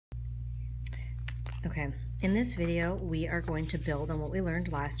Okay, in this video, we are going to build on what we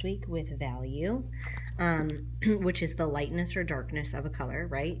learned last week with value, which is the lightness or darkness of a color,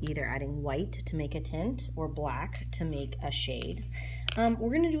 right? Either adding white to make a tint or black to make a shade. We're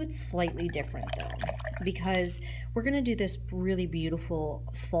going to do it slightly different though, because we're going to do this really beautiful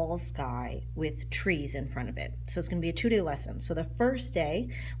fall sky with trees in front of it. So it's going to be a 2-day lesson. So the first day,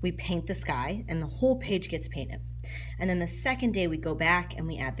 we paint the sky and the whole page gets painted. And then the second day we go back and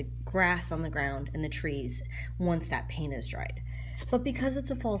we add the grass on the ground and the trees once that paint is dried. But because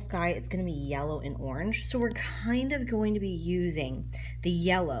it's a fall sky, it's going to be yellow and orange. So we're kind of going to be using the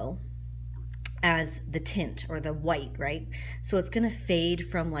yellow as the tint, or the white, right? So it's going to fade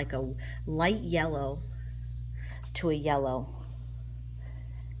from like a light yellow to a yellow,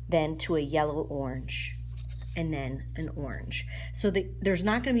 then to a yellow orange, and then an orange. So there's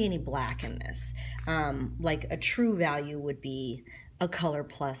not going to be any black in this. Like a true value would be a color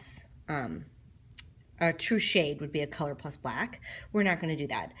plus, a true shade would be a color plus black. We're not going to do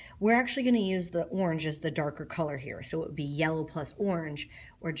that. We're actually going to use the orange as the darker color here. So it would be yellow plus orange,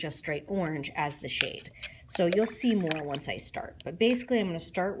 or just straight orange as the shade. So you'll see more once I start. But basically I'm going to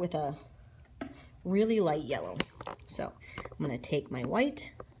start with a really light yellow. So I'm going to take my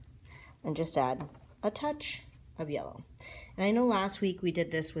white and just add a touch of yellow. And I know last week we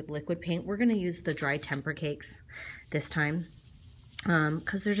did this with liquid paint. We're going to use the dry temper cakes this time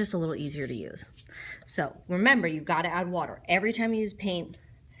because they're just a little easier to use. So remember, you've got to add water. Every time you use paint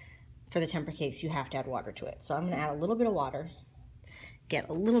for the temper cakes, you have to add water to it. So I'm going to add a little bit of water, get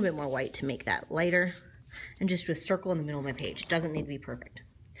a little bit more white to make that lighter, and just do a circle in the middle of my page. It doesn't need to be perfect.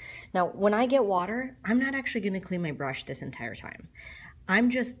 Now, when I get water, I'm not actually going to clean my brush this entire time. I'm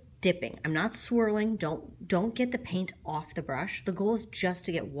just dipping. I'm not swirling. Don't get the paint off the brush. The goal is just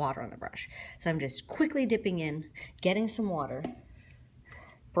to get water on the brush. So I'm just quickly dipping in, getting some water,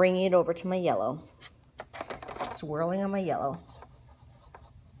 bringing it over to my yellow, swirling on my yellow,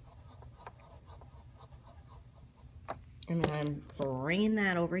 and then I'm bringing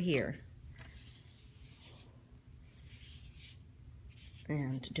that over here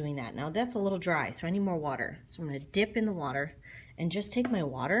and doing that. Now that's a little dry, so I need more water. So I'm going to dip in the water and just take my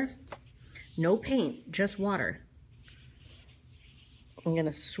water, no paint, just water. I'm going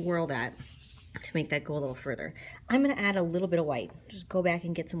to swirl that to make that go a little further. I'm going to add a little bit of white. Just go back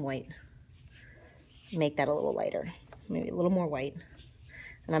and get some white. Make that a little lighter, maybe a little more white.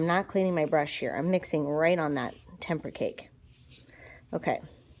 And I'm not cleaning my brush here. I'm mixing right on that temper cake. Okay,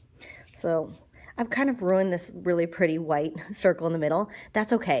 so I've kind of ruined this really pretty white circle in the middle.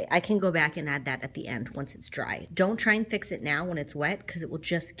 That's okay. I can go back and add that at the end once it's dry. Don't try and fix it now when it's wet, because it will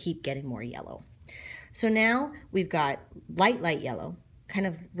just keep getting more yellow. So now we've got light yellow, kind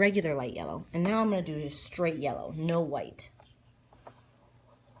of regular light yellow, and now I'm going to do just straight yellow, no white.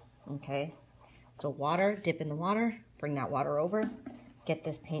 Okay, so water, dip in the water, bring that water over, get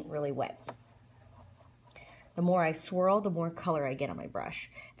this paint really wet. The more I swirl, the more color I get on my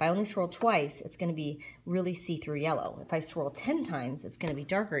brush. If I only swirl twice, it's going to be really see-through yellow. If I swirl 10 times, it's going to be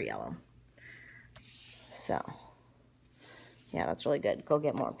darker yellow. So, yeah, that's really good. Go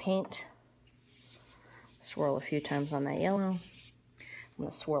get more paint. Swirl a few times on that yellow. I'm going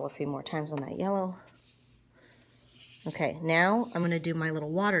to swirl a few more times on that yellow. Okay, now I'm going to do my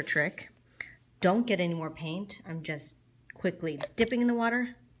little water trick. Don't get any more paint. I'm just quickly dipping in the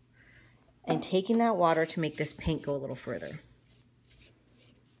water and taking that water to make this paint go a little further.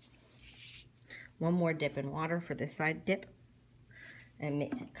 One more dip in water for this side, dip,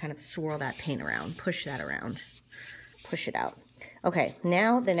 and kind of swirl that paint around, push that around, push it out. Okay,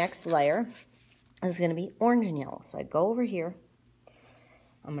 now the next layer is going to be orange and yellow. So I go over here,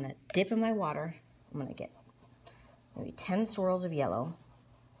 I'm going to dip in my water, I'm going to get maybe 10 swirls of yellow,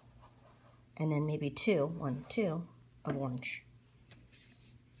 and then maybe two of orange.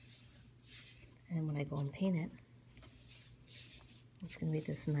 And when I go and paint it, it's going to be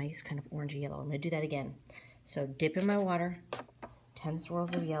this nice kind of orangey yellow. I'm going to do that again. So dip in my water, 10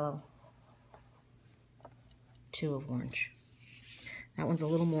 swirls of yellow, 2 of orange. That one's a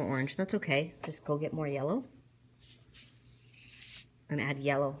little more orange. That's okay. Just go get more yellow and add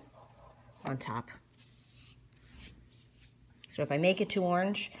yellow on top. So if I make it too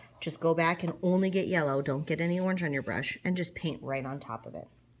orange, just go back and only get yellow. Don't get any orange on your brush, and just paint right on top of it.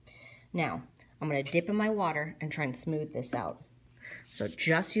 Now, I'm going to dip in my water and try and smooth this out. So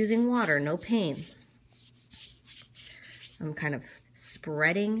just using water, no paint. I'm kind of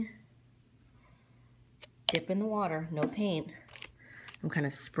spreading, dip in the water, no paint. I'm kind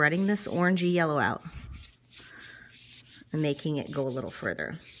of spreading this orangey yellow out and making it go a little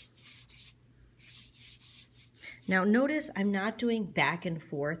further. Now notice I'm not doing back and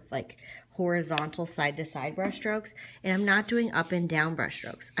forth like horizontal side to side brush strokes, and I'm not doing up and down brush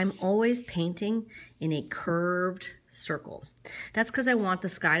strokes. I'm always painting in a curved circle. That's because I want the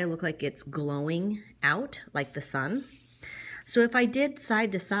sky to look like it's glowing out like the sun. So if I did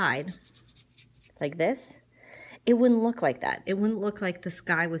side to side like this, it wouldn't look like that. It wouldn't look like the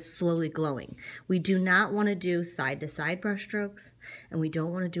sky was slowly glowing. We do not want to do side to side brush strokes, and we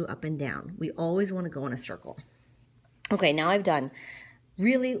don't want to do up and down. We always want to go in a circle. Okay, now I've done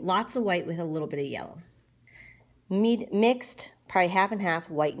really lots of white with a little bit of yellow. Mixed, probably half and half,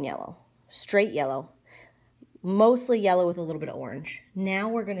 white and yellow. Straight yellow, mostly yellow with a little bit of orange. Now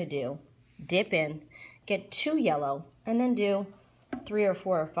we're going to do, dip in, get 2 yellow, and then do 3 or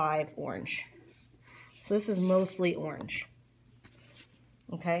 4 or 5 orange. So this is mostly orange.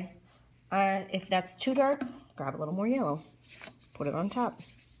 Okay, if that's too dark, grab a little more yellow, put it on top.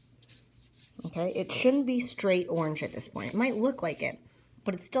 Okay, it shouldn't be straight orange at this point. It might look like it,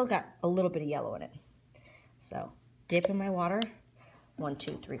 but it's still got a little bit of yellow in it. So dip in my water. 1,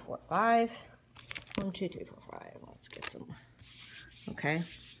 2, 3, 4, 5. 1, 2, 3, 4, 5. Let's get some. Okay,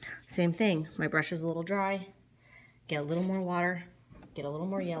 same thing. My brush is a little dry. Get a little more water. Get a little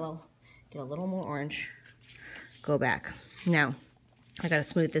more yellow. Get a little more orange. Go back. Now, I gotta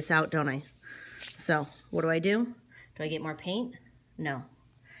smooth this out, don't I? So, what do? Do I get more paint? No.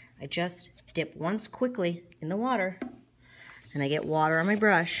 I just dip once quickly in the water, and I get water on my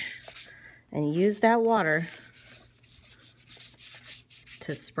brush, and use that water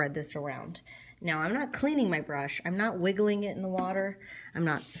to spread this around. Now, I'm not cleaning my brush. I'm not wiggling it in the water. I'm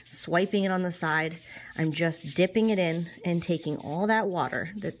not swiping it on the side. I'm just dipping it in and taking all that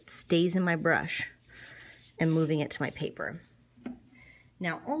water that stays in my brush and moving it to my paper.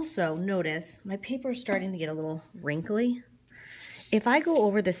 Now, also notice my paper is starting to get a little wrinkly. If I go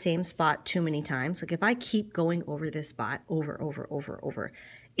over the same spot too many times, like if I keep going over this spot over,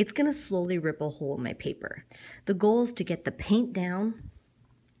 it's gonna slowly rip a hole in my paper. The goal is to get the paint down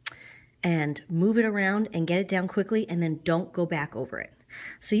and move it around and get it down quickly, and then don't go back over it.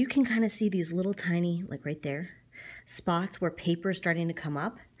 So you can kind of see these little tiny, like right there, spots where paper is starting to come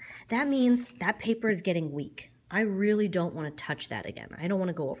up. That means that paper is getting weak. I really don't want to touch that again. I don't want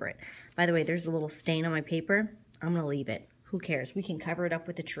to go over it. By the way, there's a little stain on my paper. I'm gonna leave it. Who cares? We can cover it up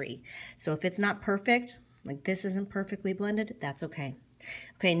with a tree. So if it's not perfect, like this isn't perfectly blended, that's okay.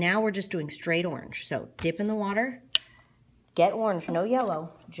 Okay, now we're just doing straight orange. So dip in the water, get orange, no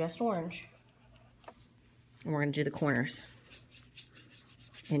yellow, just orange. And we're gonna do the corners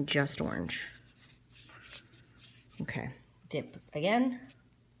in just orange. Okay, dip again.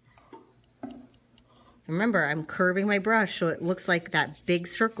 Remember, I'm curving my brush so it looks like that big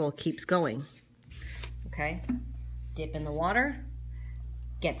circle keeps going. Okay, dip in the water,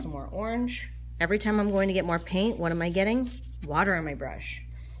 get some more orange. Every time I'm going to get more paint, what am I getting? Water on my brush,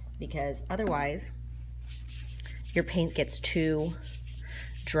 because otherwise your paint gets too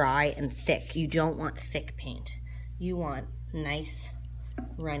dry and thick. You don't want thick paint. You want nice,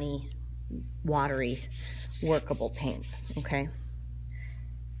 runny, watery, workable paint, okay?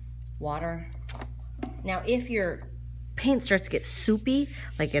 Water. Now, if your paint starts to get soupy,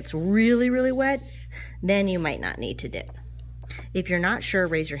 like it's really, really wet, then you might not need to dip. If you're not sure,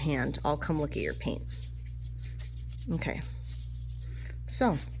 raise your hand. I'll come look at your paint. Okay.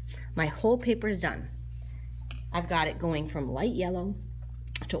 So, my whole paper is done. I've got it going from light yellow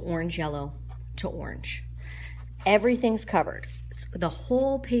to orange yellow to orange. Everything's covered. The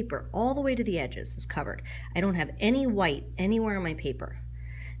whole paper, all the way to the edges, is covered. I don't have any white anywhere on my paper.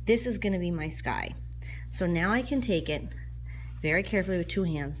 This is going to be my sky. So now I can take it very carefully with 2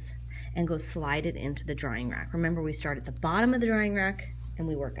 hands and go slide it into the drying rack. Remember, we start at the bottom of the drying rack and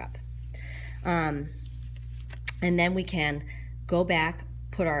we work up. And then we can go back,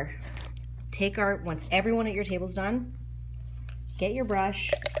 once everyone at your table's done, get your brush,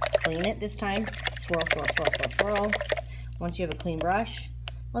 clean it this time, swirl, swirl, swirl, swirl, swirl. Once you have a clean brush,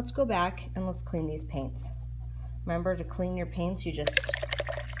 let's go back and let's clean these paints. Remember, to clean your paints, you just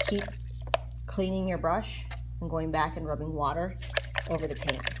keep cleaning your brush and going back and rubbing water over the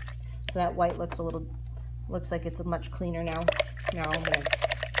paint. So that white looks like it's much cleaner now. Now I'm gonna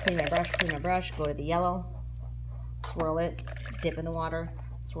clean my brush, go to the yellow, swirl it, dip in the water,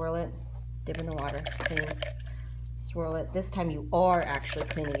 swirl it, dip in the water, clean, swirl it. This time you are actually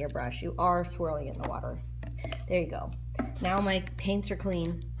cleaning your brush. You are swirling it in the water. There you go. Now my paints are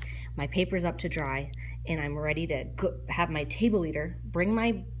clean, my paper's up to dry, and I'm ready to have my table leader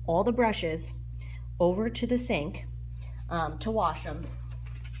bring all the brushes over to the sink to wash them.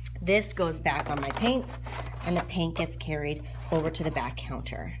 This goes back on my paint, and the paint gets carried over to the back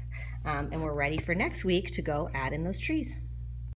counter. And we're ready for next week to go add in those trees.